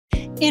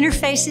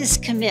Interface's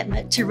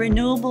commitment to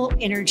renewable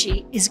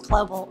energy is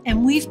global,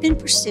 and we've been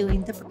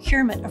pursuing the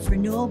procurement of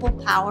renewable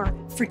power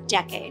for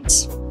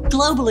decades.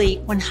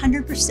 Globally,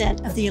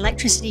 100% of the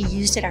electricity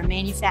used at our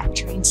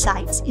manufacturing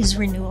sites is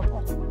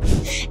renewable.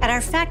 At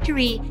our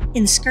factory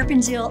in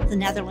Scherpenzeel, the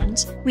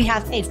Netherlands, we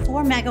have a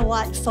 4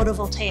 megawatt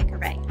photovoltaic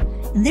array.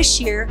 And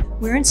this year,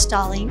 we're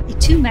installing a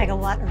 2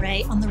 megawatt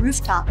array on the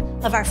rooftop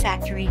of our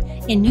factory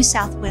in New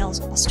South Wales,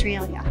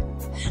 Australia.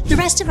 The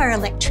rest of our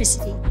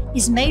electricity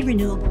is made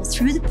renewable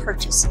through the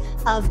purchase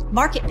of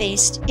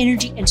market-based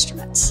energy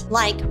instruments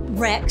like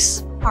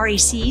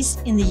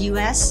RECs in the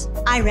US,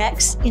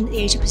 IRECs in the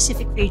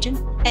Asia-Pacific region,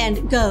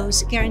 and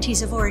GOES,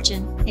 Guarantees of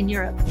Origin, in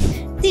Europe.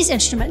 These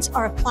instruments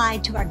are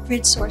applied to our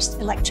grid-sourced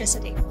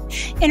electricity.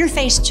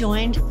 Interface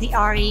joined the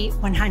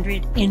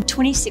RE100 in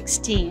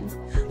 2016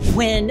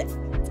 when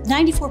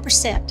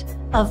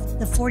 94% of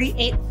the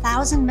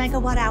 48,000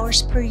 megawatt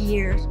hours per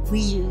year we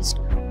used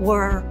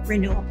were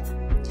renewable.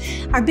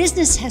 Our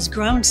business has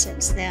grown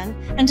since then,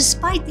 and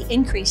despite the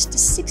increase to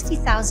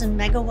 60,000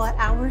 megawatt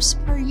hours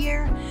per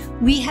year,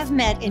 we have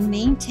met and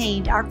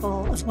maintained our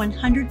goal of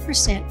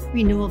 100%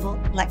 renewable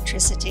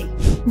electricity.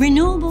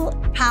 Renewable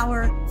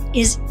power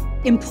is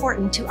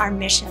important to our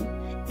mission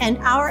and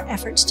our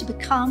efforts to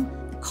become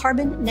a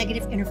carbon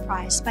negative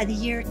enterprise by the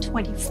year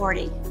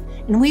 2040.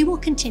 And we will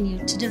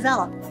continue to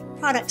develop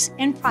products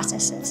and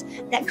processes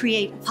that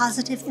create a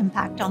positive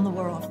impact on the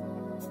world.